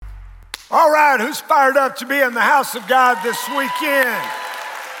All right, who's fired up to be in the house of God this weekend?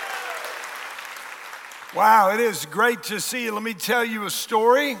 Wow, it is great to see you. Let me tell you a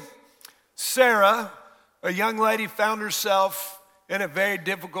story. Sarah, a young lady, found herself in a very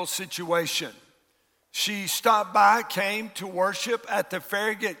difficult situation. She stopped by, came to worship at the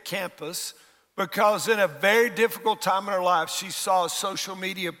Farragut campus because in a very difficult time in her life, she saw a social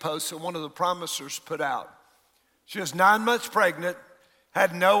media post that one of the promisers put out. She was 9 months pregnant,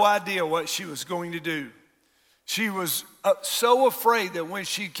 had no idea what she was going to do. She was so afraid that when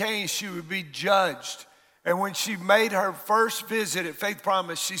she came, she would be judged. And when she made her first visit at Faith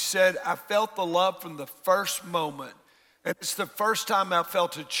Promise, she said, I felt the love from the first moment. And it's the first time I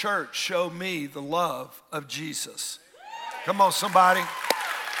felt a church show me the love of Jesus. Come on, somebody.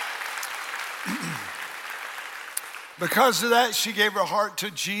 Because of that, she gave her heart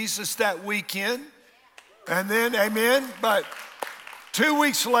to Jesus that weekend. And then, amen, but 2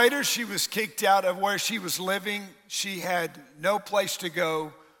 weeks later, she was kicked out of where she was living. She had no place to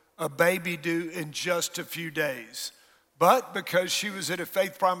go, a baby due in just a few days. But because she was at a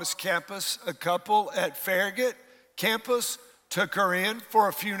Faith Promise campus, a couple at Farragut campus took her in for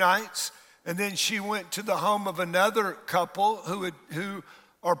a few nights. And then she went to the home of another couple who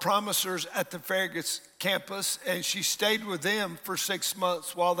are promisers at the Farragut campus. And she stayed with them for 6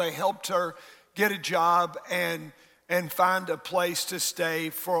 months while they helped her get a job and find a place to stay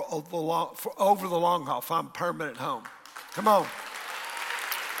for over the long haul, find a permanent home. Come on.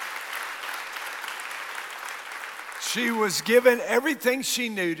 She was given everything she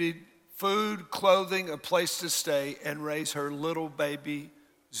needed, food, clothing, a place to stay, and raise her little baby,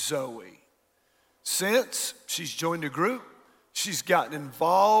 Zoe. Since she's joined a group, she's gotten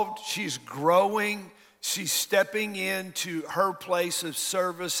involved, she's growing, she's stepping into her place of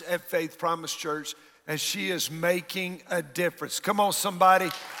service at Faith Promise Church, and she is making a difference. Come on, somebody.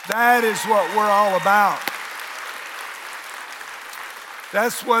 That is what we're all about.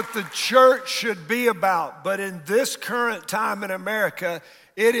 That's what the church should be about. But in this current time in America,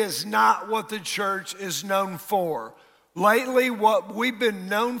 it is not what the church is known for. Lately, what we've been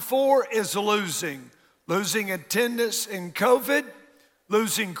known for is losing attendance in COVID,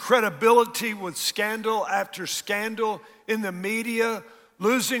 losing credibility with scandal after scandal in the media,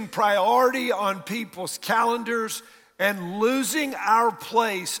 losing priority on people's calendars, and losing our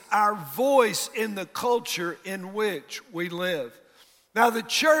place, our voice in the culture in which we live. Now, the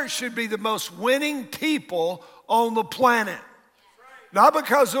church should be the most winning people on the planet. Not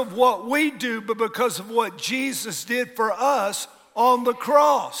because of what we do, but because of what Jesus did for us on the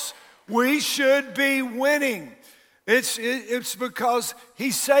cross. We should be winning. It's because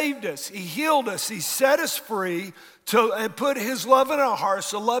he saved us, he healed us, he set us free and put his love in our hearts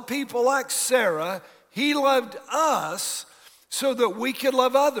to love people like Sarah. He loved us so that we could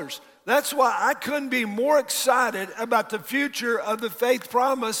love others. That's why I couldn't be more excited about the future of the Faith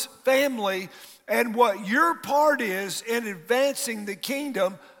Promise family and what your part is in advancing the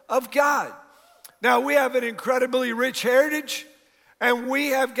kingdom of God. Now, we have an incredibly rich heritage and we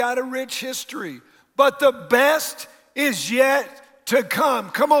have got a rich history, but the best is yet to come.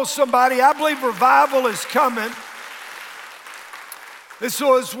 Come on, somebody. I believe revival is coming. And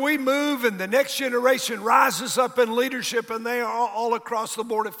so as we move and the next generation rises up in leadership, and they are all across the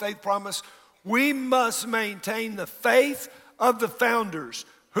board at Faith Promise, we must maintain the faith of the founders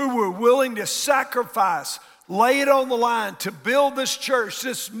who were willing to sacrifice, lay it on the line to build this church,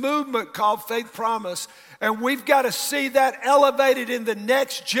 this movement called Faith Promise. And we've got to see that elevated in the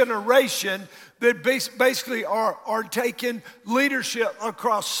next generation that basically are taking leadership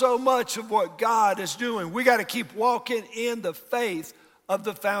across so much of what God is doing. We got to keep walking in the faith of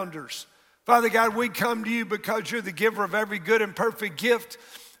the founders. Father God, we come to you because you're the giver of every good and perfect gift.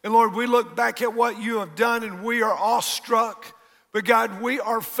 And Lord, we look back at what you have done and we are awestruck. But God, we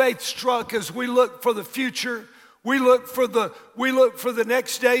are faith struck as we look for the future. We look for the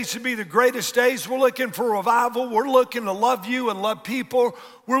next days to be the greatest days. We're looking for revival. We're looking to love you and love people.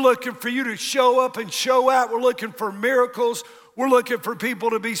 We're looking for you to show up and show out. We're looking for miracles. We're looking for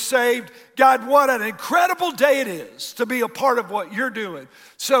people to be saved. God, what an incredible day it is to be a part of what you're doing.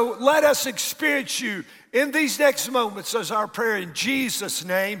 So let us experience you in these next moments as our prayer in Jesus'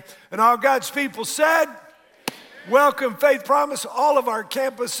 name. And all God's people said, welcome, Faith Promise, all of our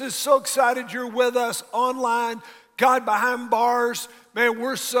campuses. So excited you're with us online, God behind bars. Man,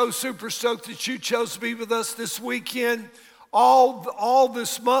 we're so super stoked that you chose to be with us this weekend. All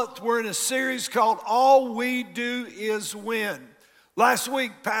this month, we're in a series called All We Do Is Win. Last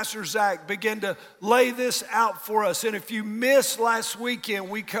week, Pastor Zach began to lay this out for us. And if you missed last weekend,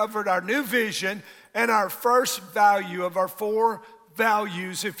 we covered our new vision and our first value of our 4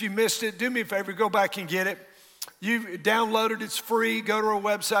 values. If you missed it, do me a favor, go back and get it. You download it, it's free. Go to our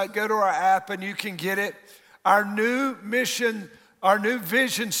website, go to our app, and you can get it. Our new mission, our new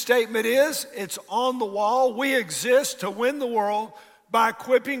vision statement is, it's on the wall. We exist to win the world by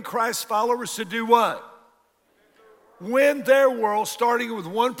equipping Christ's followers to do what? Win their world, starting with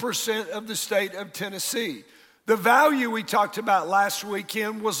 1% of the state of Tennessee. The value we talked about last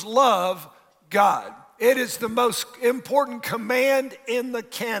weekend was love God. It is the most important command in the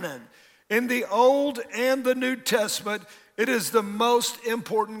canon. In the Old and the New Testament, it is the most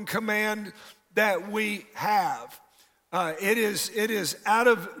important command that we have. It is out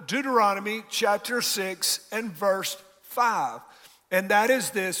of Deuteronomy chapter 6 and verse 5. And that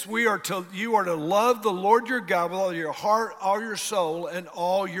is this: you are to love the Lord your God with all your heart, all your soul, and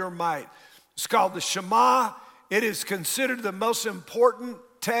all your might. It's called the Shema. It is considered the most important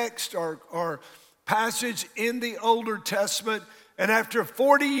text or passage in the Older Testament. And after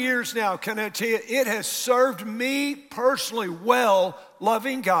 40 years now, can I tell you, it has served me personally well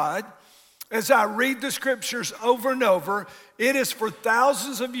loving God. As I read the scriptures over and over, it has for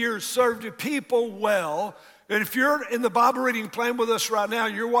thousands of years served people well. And if you're in the Bible reading plan with us right now,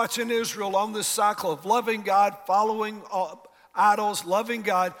 you're watching Israel on this cycle of loving God, following idols, loving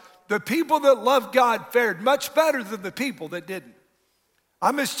God. The people that loved God fared much better than the people that didn't.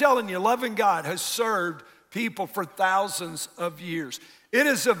 I'm just telling you, loving God has served people for thousands of years. It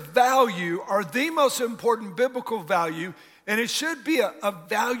is a value, or the most important biblical value, and it should be a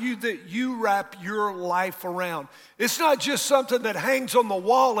value that you wrap your life around. It's not just something that hangs on the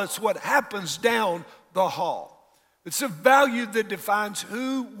wall, it's what happens down the hall. It's a value that defines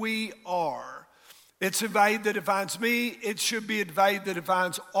who we are. It's a value that defines me. It should be a value that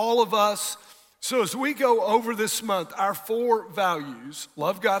defines all of us. So as we go over this month, our 4 values,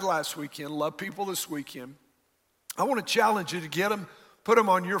 love God last weekend, love people this weekend, I want to challenge you to get them, put them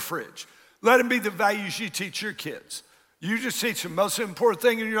on your fridge. Let them be the values you teach your kids. You just teach them most important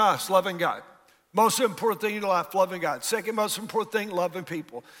thing in your life is loving God. Most important thing in your life, loving God. Second most important thing, loving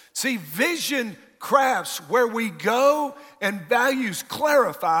people. See, vision crafts where we go, and values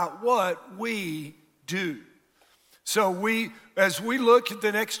clarify what we do. So as we look at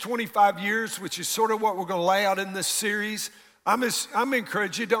the next 25 years, which is sort of what we're going to lay out in this series, I'm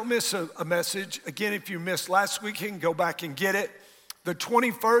encouraging you, don't miss a message. Again, if you missed last weekend, go back and get it. The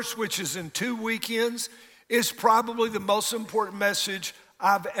 21st, which is in 2 weekends, is probably the most important message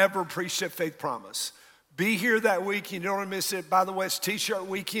I've ever preached at Faith Promise. Be here that week. You don't want to miss it. By the way, it's T-shirt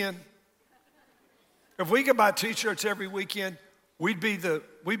weekend. If we could buy T-shirts every weekend, we'd be the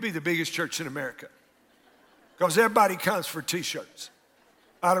biggest church in America. Because everybody comes for T-shirts.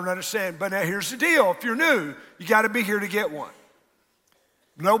 I don't understand. But now here's the deal. If you're new, you got to be here to get one.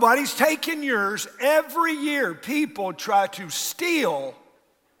 Nobody's taking yours. Every year, people try to steal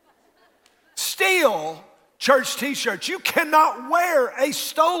church T-shirts. You cannot wear a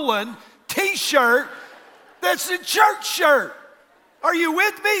stolen T-shirt that's a church shirt. Are you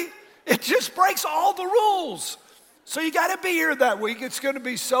with me? It just breaks all the rules. So you got to be here that week. It's going to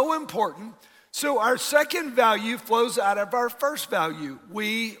be so important. So our second value flows out of our first value.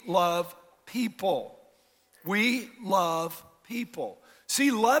 We love people. We love people.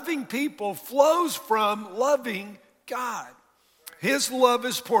 See, loving people flows from loving God. His love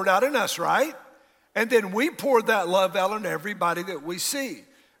is poured out in us, right? And then we pour that love out on everybody that we see.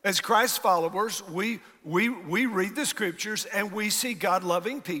 As Christ followers, we read the scriptures and we see God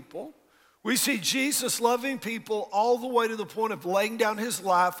loving people. We see Jesus loving people all the way to the point of laying down his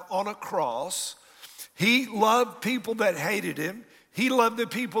life on a cross. He loved people that hated him. He loved the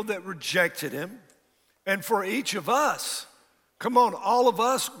people that rejected him. And for each of us, come on, all of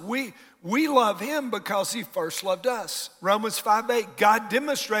us, we love him because he first loved us. Romans 5:8, God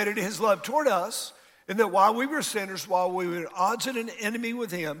demonstrated his love toward us in that while we were sinners, while we were at odds and an enemy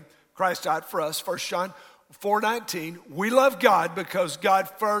with him, Christ died for us. 1 John 4:19, we love God because God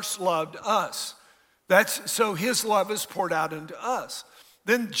first loved us. So his love is poured out into us.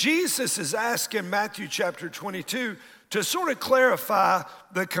 Then Jesus is asked in Matthew chapter 22 to sort of clarify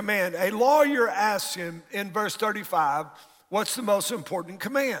the command. A lawyer asks him in verse 35, what's the most important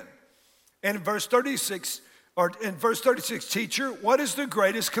command? And in verse 36, teacher, what is the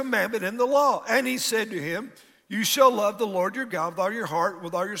greatest commandment in the law? And he said to him, you shall love the Lord your God with all your heart,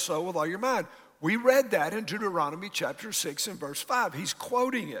 with all your soul, with all your mind. We read that in Deuteronomy chapter 6 and verse 5. He's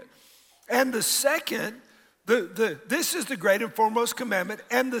quoting it. And the second, this is the great and foremost commandment.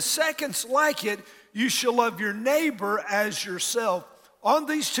 And the second's like it, you shall love your neighbor as yourself. On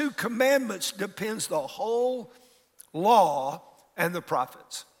these 2 commandments depends the whole law and the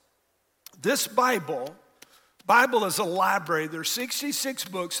prophets. This Bible Bible is a library. There are 66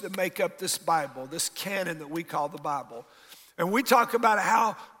 books that make up this Bible, this canon that we call the Bible. And we talk about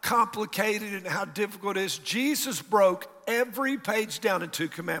how complicated and how difficult it is. Jesus broke every page down in 2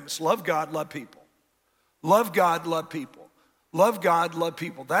 commandments. Love God, love people. Love God, love people. Love God, love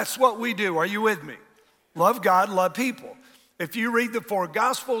people. That's what we do. Are you with me? Love God, love people. If you read the 4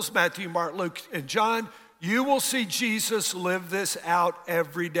 Gospels, Matthew, Mark, Luke, and John, you will see Jesus live this out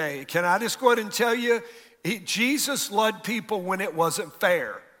every day. Can I just go ahead and tell you, Jesus loved people when it wasn't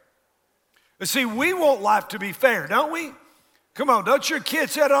fair. And see, we want life to be fair, don't we? Come on, don't your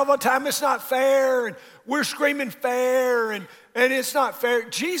kids say it all the time, it's not fair, and we're screaming fair, and it's not fair.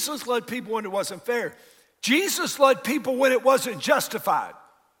 Jesus loved people when it wasn't fair. Jesus loved people when it wasn't justified.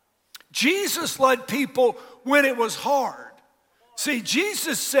 Jesus loved people when it was hard. See,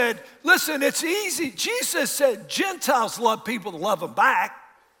 Jesus said, listen, it's easy. Jesus said Gentiles love people to love them back.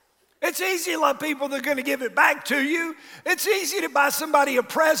 It's easy to love people that are going to give it back to you. It's easy to buy somebody a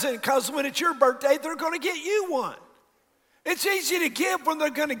present because when it's your birthday, they're going to get you one. It's easy to give when they're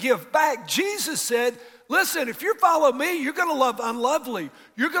going to give back. Jesus said, listen, if you follow me, you're going to love unlovely.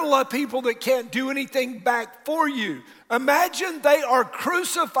 You're going to love people that can't do anything back for you. Imagine they are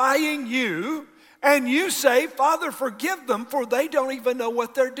crucifying you and you say, Father, forgive them, for they don't even know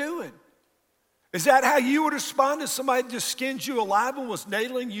what they're doing. Is that how you would respond if somebody just skinned you alive and was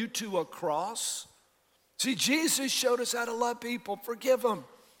nailing you to a cross? See, Jesus showed us how to love people, forgive them.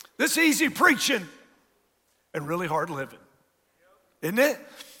 This easy preaching and really hard living, isn't it?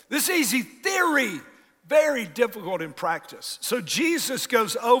 This easy theory, very difficult in practice. So Jesus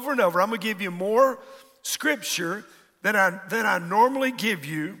goes over and over. I'm going to give you more scripture than I normally give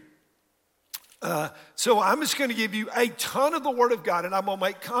you. So I'm just going to give you a ton of the Word of God, and I'm going to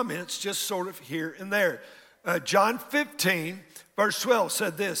make comments just sort of here and there. John 15, verse 12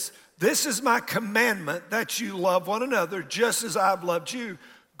 said this, "This is my commandment, that you love one another just as I've loved you.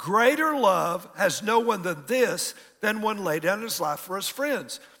 Greater love has no one than this, than one lay down his life for his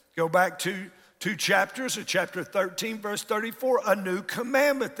friends." Go back to 2 chapters, or chapter 13, verse 34. "A new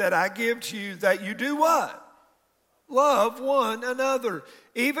commandment that I give to you, that you do what? Love one another.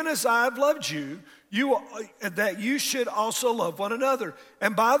 Even as I have loved you, that you should also love one another.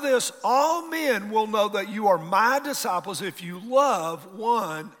 And by this, all men will know that you are my disciples if you love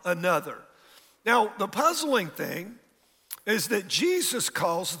one another." Now, the puzzling thing is that Jesus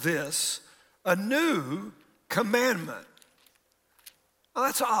calls this a new commandment. Now,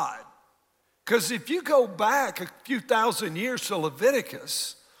 that's odd, because if you go back a few thousand years to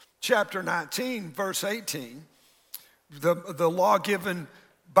Leviticus chapter 19, verse 18, the law given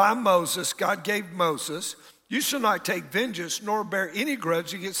by Moses, God gave Moses, "You shall not take vengeance nor bear any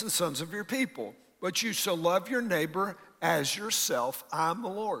grudge against the sons of your people, but you shall love your neighbor as yourself. I am the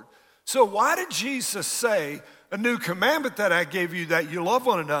Lord." So why did Jesus say, "A new commandment that I gave you, that you love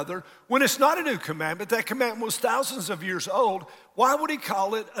one another," when it's not a new commandment? That commandment was thousands of years old. Why would he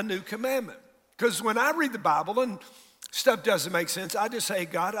call it a new commandment? Because when I read the Bible and stuff doesn't make sense, I just say,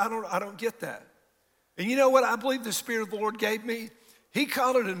 God, I don't get that. And you know what I believe the Spirit of the Lord gave me? He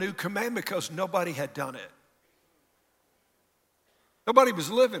called it a new commandment because nobody had done it. Nobody was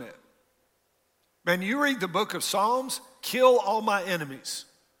living it. Man, you read the book of Psalms, kill all my enemies.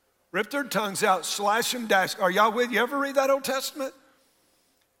 Rip their tongues out, slash them, dash. Are y'all with? You ever read that Old Testament?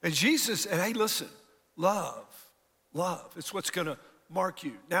 And Jesus said, hey, listen, love. It's what's going to mark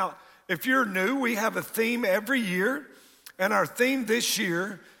you. Now, if you're new, we have a theme every year. And our theme this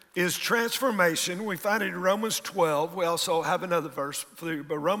year is transformation. We find it in Romans 12. We also have another verse for you,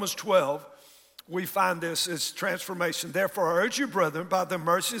 but Romans 12, we find this as transformation. "Therefore, I urge you, brethren, by the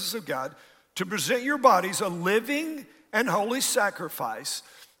mercies of God, to present your bodies a living and holy sacrifice."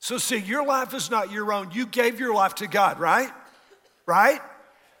 So see, your life is not your own. You gave your life to God, right? Right?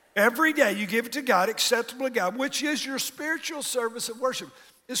 Every day you give it to God, acceptable to God, which is your spiritual service of worship.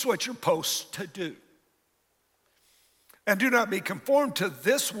 This is what you're supposed to do. "And do not be conformed to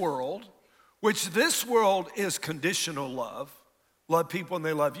this world," which this world is conditional love. Love people and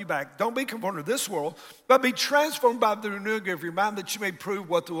they love you back. "Don't be conformed to this world, but be transformed by the renewing of your mind, that you may prove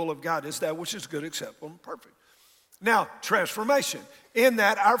what the will of God is, that which is good, acceptable, and perfect." Now, transformation. In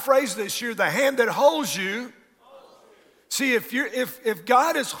that, our phrase this year, the hand that holds you. See, if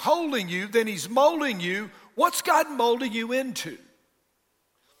God is holding you, then he's molding you. What's God molding you into?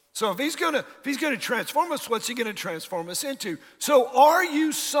 So if he's going to transform us, what's he going to transform us into? So are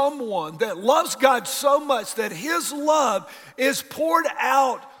you someone that loves God so much that his love is poured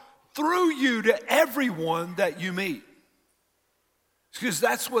out through you to everyone that you meet? Because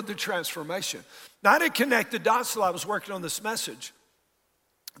that's what the transformation. Now, I didn't connect the dots till I was working on this message.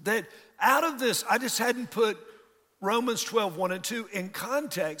 That out of this, I just hadn't put Romans 12, 1 and 2 in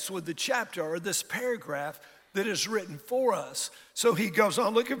context with the chapter or this paragraph that is written for us. So he goes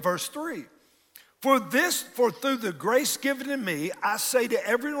on, look at verse 3. For through the grace given to me, I say to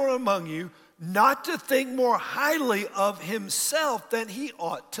everyone among you, not to think more highly of himself than he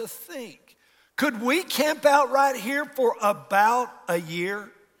ought to think. Could we camp out right here for about a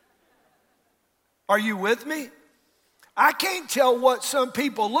year? Are you with me? I can't tell what some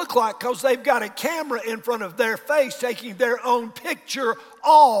people look like because they've got a camera in front of their face taking their own picture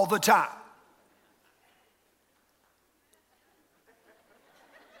all the time.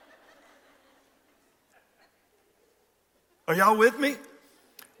 Are y'all with me?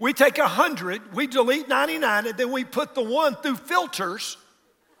 We take 100, we delete 99, and then we put the one through filters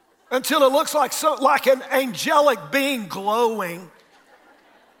until it looks like an angelic being glowing.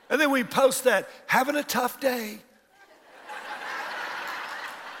 And then we post that, having a tough day.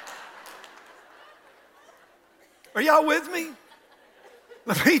 Are y'all with me?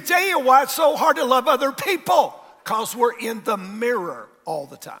 Let me tell you why it's so hard to love other people. Because we're in the mirror all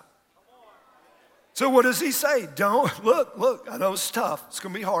the time. So what does he say? Don't, look, I know it's tough. It's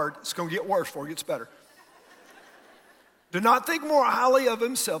going to be hard. It's going to get worse before it gets better. Do not think more highly of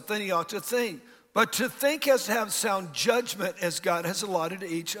himself than he ought to think. But to think has to have sound judgment as God has allotted to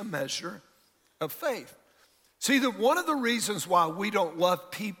each a measure of faith. See, that one of the reasons why we don't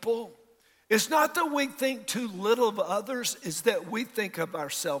love people is not that we think too little of others, is that we think of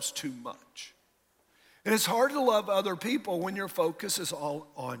ourselves too much. And it's hard to love other people when your focus is all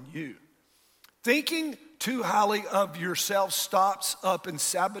on you. Thinking too highly of yourself stops up and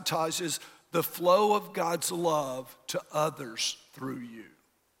sabotages the flow of God's love to others through you.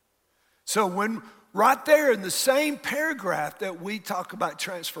 So when right there in the same paragraph that we talk about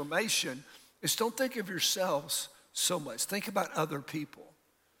transformation is don't think of yourselves so much. Think about other people.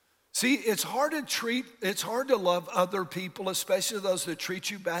 See, it's hard to love other people, especially those that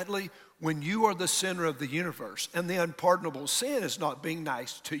treat you badly, when you are the center of the universe. And the unpardonable sin is not being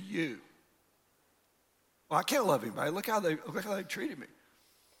nice to you. Well, I can't love anybody. Look how they treated me.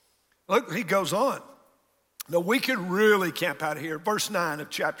 Look, he goes on. Now, we could really camp out here. Verse 9 of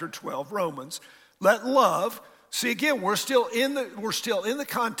chapter 12, Romans. Let love, see again, we're still in the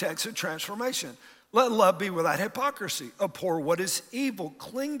context of transformation. Let love be without hypocrisy. Abhor what is evil.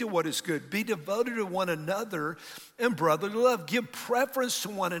 Cling to what is good. Be devoted to one another in brotherly love. Give preference to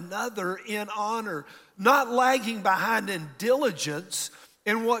one another in honor. Not lagging behind in diligence.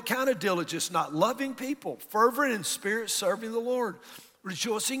 In what kind of diligence? Not loving people. Fervent in spirit, serving the Lord.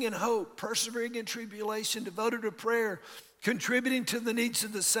 Rejoicing in hope. Persevering in tribulation. Devoted to prayer. Contributing to the needs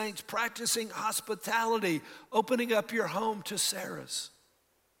of the saints. Practicing hospitality. Opening up your home to Sarah's.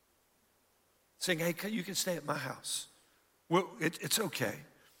 Saying, hey, you can stay at my house. Well, it's okay.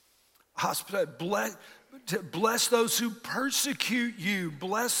 Bless those who persecute you.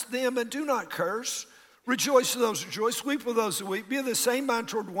 Bless them and do not curse. Rejoice with those who rejoice. Weep with those who weep. Be of the same mind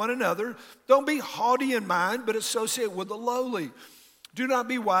toward one another. Don't be haughty in mind, but associate with the lowly. Do not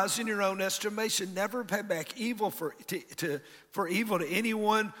be wise in your own estimation. Never pay back evil for evil to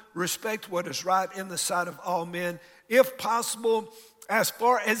anyone. Respect what is right in the sight of all men. If possible, as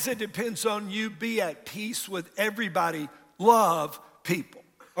far as it depends on you, be at peace with everybody. Love people.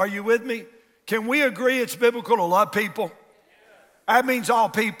 Are you with me? Can we agree it's biblical to love people? That means all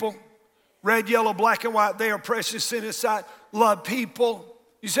people. Red, yellow, black, and white, they are precious in His sight. Love people.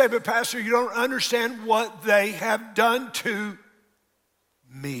 You say, but Pastor, you don't understand what they have done to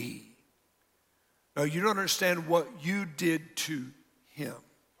me. No, you don't understand what you did to Him.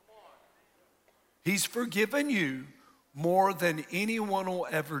 He's forgiven you more than anyone will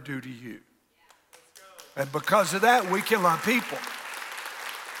ever do to you. And because of that, we can love people.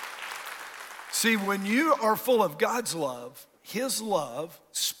 See, when you are full of God's love, His love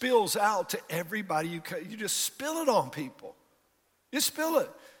spills out to everybody. You just spill it on people. You spill it.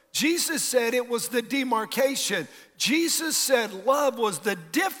 Jesus said it was the demarcation. Jesus said love was the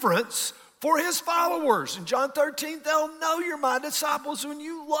difference for His followers. In John 13, they'll know you're my disciples when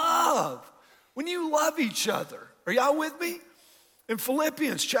you love each other. Are y'all with me? In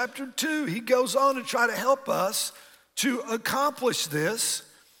Philippians chapter 2, he goes on to try to help us to accomplish this.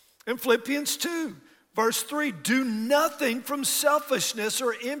 In Philippians 2, verse 3, do nothing from selfishness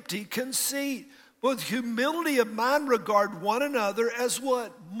or empty conceit. With humility of mind, regard one another as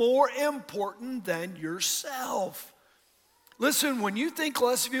what? More important than yourself. Listen, when you think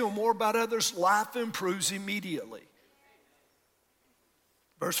less of you and more about others, life improves immediately.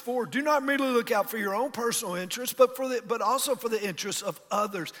 Verse 4, do not merely look out for your own personal interests, but also for the interests of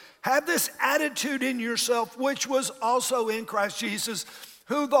others. Have this attitude in yourself, which was also in Christ Jesus,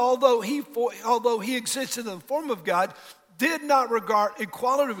 who, although he existed in the form of God, did not regard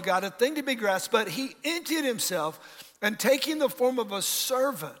equality with God a thing to be grasped, but he emptied himself, and taking the form of a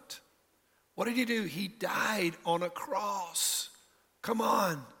servant, what did he do? He died on a cross. Come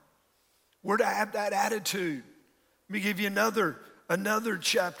on. We're to have that attitude. Let me give you another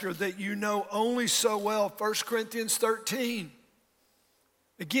chapter that you know only so well, 1 Corinthians 13.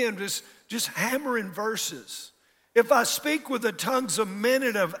 Again, just hammering verses. If I speak with the tongues of men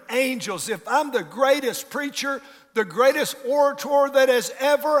and of angels, if I'm the greatest preacher, the greatest orator that has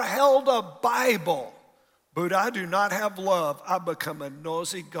ever held a Bible, but I do not have love, I become a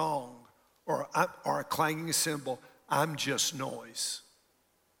noisy gong or a clanging cymbal. I'm just noise.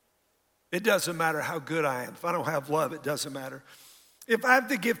 It doesn't matter how good I am. If I don't have love, it doesn't matter. If I have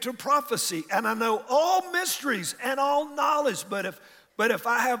the gift of prophecy and I know all mysteries and all knowledge, but if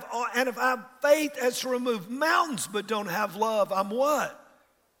I have faith as to remove mountains but don't have love, I'm what?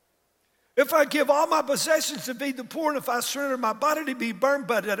 If I give all my possessions to feed the poor, and if I surrender my body to be burned,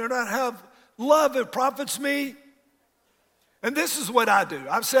 but I do not have love, it profits me. And this is what I do.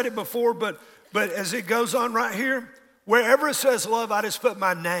 I've said it before, but as it goes on right here, wherever it says love, I just put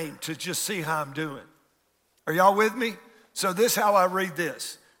my name to just see how I'm doing. Are y'all with me? So this is how I read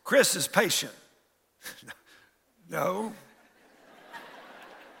this. Chris is patient. No.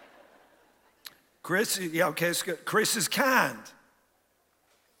 Chris, yeah, okay, it's good. Chris is kind.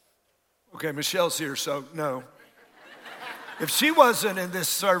 Okay, Michelle's here, so no. If she wasn't in this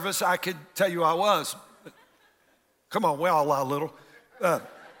service, I could tell you I was. But come on, we all lie a little.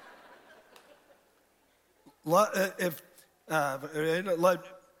 Love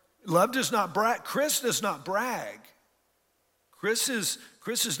does not brag. Chris does not brag. Chris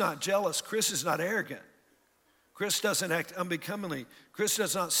is not jealous. Chris is not arrogant. Chris doesn't act unbecomingly. Chris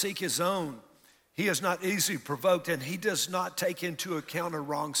does not seek his own. He is not easily provoked, and he does not take into account a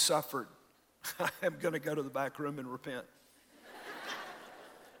wrong suffered. I am going to go to the back room and repent.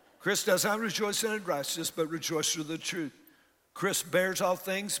 Chris does not rejoice in unrighteousness, but rejoices through the truth. Chris bears all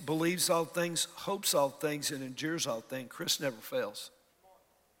things, believes all things, hopes all things, and endures all things. Chris never fails.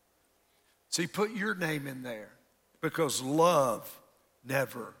 See, put your name in there because love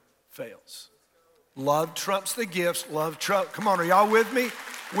never fails. Love trumps the gifts. Come on, are y'all with me?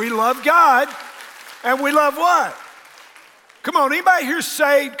 We love God, and we love what? Come on, anybody here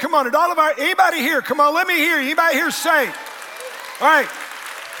saved? Come on, anybody here? Come on, let me hear you. Anybody here saved? All right.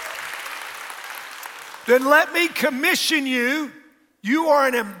 Then let me commission you. You are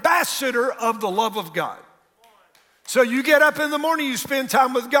an ambassador of the love of God. So you get up in the morning, you spend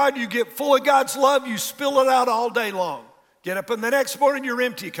time with God, you get full of God's love, you spill it out all day long. Get up in the next morning, you're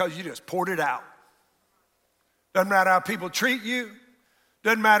empty because you just poured it out. Doesn't matter how people treat you.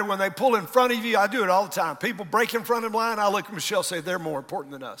 Doesn't matter when they pull in front of you. I do it all the time. People break in front of line. I look at Michelle and say, they're more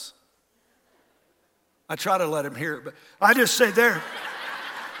important than us. I try to let him hear it, but I just say they're.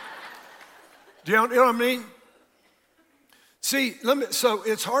 Do you know what I mean? See, so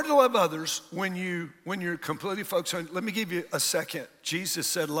it's hard to love others when you're completely focused on. Let me give you a second. Jesus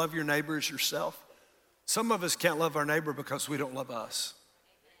said, love your neighbor as yourself. Some of us can't love our neighbor because we don't love us.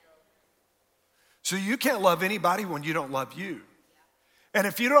 So you can't love anybody when you don't love you. And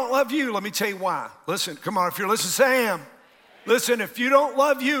if you don't love you, let me tell you why. Listen, come on, if you're listening, say I am. Listen, if you don't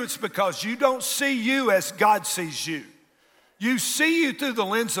love you, it's because you don't see you as God sees you. You see you through the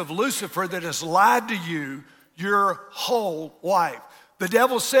lens of Lucifer that has lied to you your whole life. The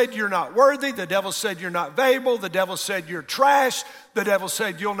devil said you're not worthy. The devil said you're not valuable. The devil said you're trash. The devil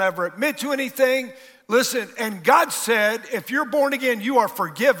said you'll never admit to anything. Listen, and God said, if you're born again, you are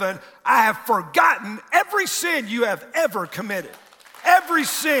forgiven. I have forgotten every sin you have ever committed. Every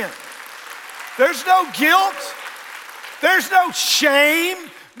sin. There's no guilt. There's no shame.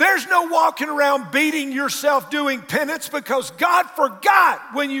 There's no walking around beating yourself doing penance because God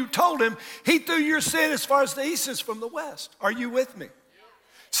forgot when you told him he threw your sin as far as the east is from the west. Are you with me?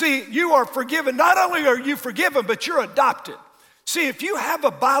 See, you are forgiven. Not only are you forgiven, but you're adopted. See, if you have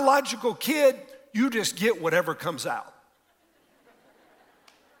a biological kid, you just get whatever comes out.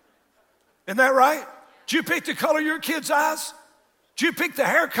 Isn't that right? Did you pick the color of your kid's eyes? Did you pick the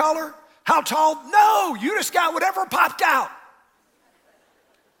hair color? How tall? No, you just got whatever popped out.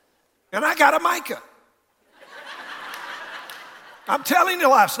 And I got a Micah. I'm telling you,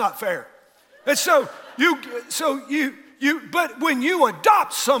 life's not fair. And but when you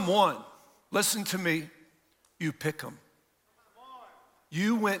adopt someone, listen to me, you pick them.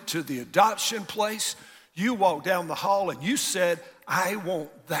 You went to the adoption place, you walked down the hall and you said, I want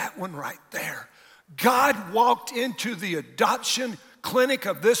that one right there. God walked into the adoption clinic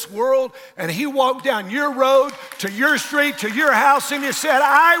of this world, and he walked down your road to your street, to your house, and he said,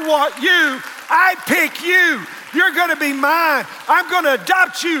 I want you. I pick you. You're going to be mine. I'm going to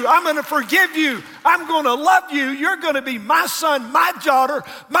adopt you. I'm going to forgive you. I'm going to love you. You're going to be my son, my daughter,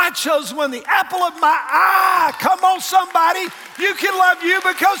 my chosen one, the apple of my eye. Come on, somebody. You can love you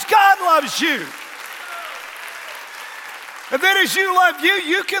because God loves you. And then as you love you,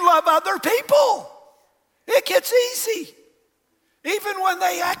 you can love other people. It gets easy, even when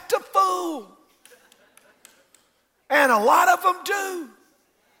they act a fool. And a lot of them do.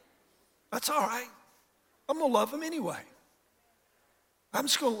 That's all right. I'm going to love them anyway. I'm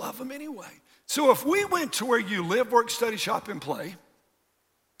just going to love them anyway. So if we went to where you live, work, study, shop, and play,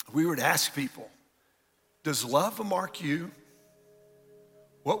 we would ask people, does love mark you?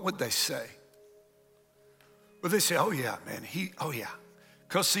 What would they say? Would they say, oh yeah, man, oh yeah.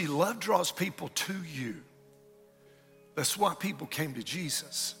 Because see, love draws people to you. That's why people came to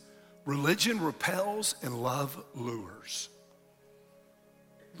Jesus. Religion repels and love lures.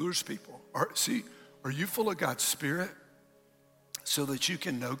 Lures people. Are you full of God's Spirit so that you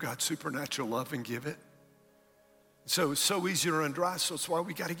can know God's supernatural love and give it? So it's so easy to run dry, so it's why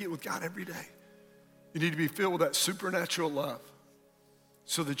we got to get with God every day. You need to be filled with that supernatural love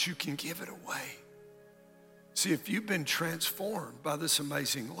so that you can give it away. See, if you've been transformed by this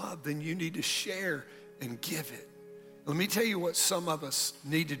amazing love, then you need to share and give it. Let me tell you what some of us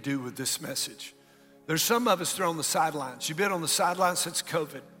need to do with this message. There's some of us that are on the sidelines. You've been on the sidelines since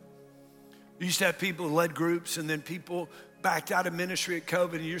COVID. You used to have people who led groups, and then people backed out of ministry at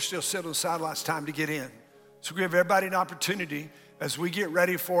COVID, and you're still sitting on the sidelines. It's time to get in. So we give everybody an opportunity as we get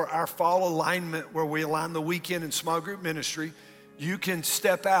ready for our fall alignment, where we align the weekend and small group ministry. You can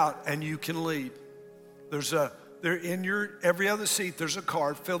step out and you can lead. There in your every other seat, there's a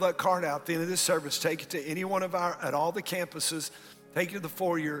card. Fill that card out at the end of this service. Take it to any one of at all the campuses. Take it to the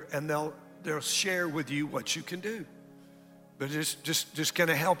foyer, and they'll share with you what you can do. But it's just going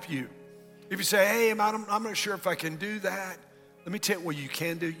to help you. If you say, hey, I'm not sure if I can do that, let me tell you what you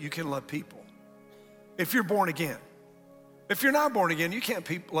can do. You can love people. If you're born again. If you're not born again, you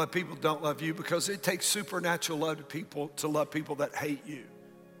can't love people who don't love you, because it takes supernatural love to love people that hate you.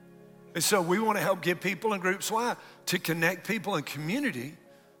 And so we want to help get people in groups. Why? To connect people in community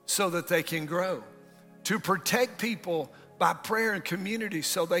so that they can grow. To protect people by prayer and community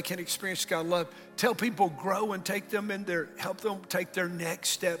so they can experience God's love. Tell people grow and help them take their next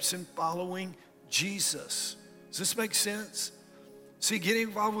steps in following Jesus. Does this make sense? See, getting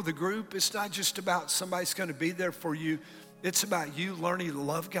involved with a group, it's not just about somebody's going to be there for you. It's about you learning to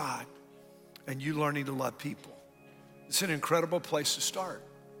love God and you learning to love people. It's an incredible place to start.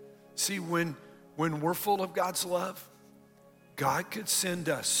 See, when we're full of God's love, God could send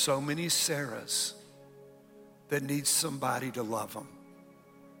us so many Sarahs that need somebody to love them.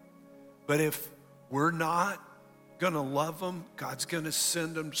 But if we're not going to love them, God's going to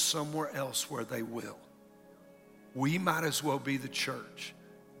send them somewhere else where they will. We might as well be the church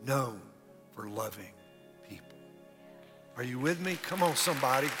known for loving people. Are you with me? Come on,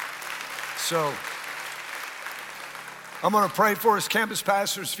 somebody. So I'm going to pray for us, campus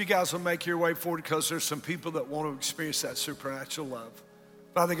pastors. If you guys will make your way forward, because there's some people that want to experience that supernatural love.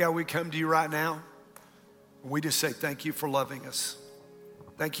 Father God, we come to you right now. We just say thank you for loving us.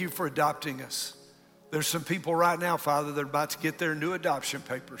 Thank you for adopting us. There's some people right now, Father, that are about to get their new adoption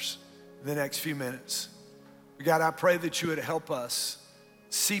papers in the next few minutes. God, I pray that you would help us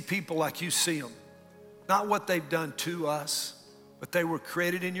see people like you see them. Not what they've done to us, but they were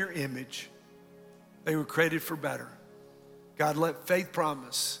created in your image. They were created for better. God, let Faith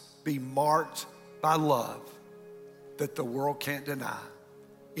Promise be marked by love that the world can't deny.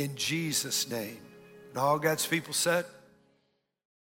 In Jesus' name. And all God's people said,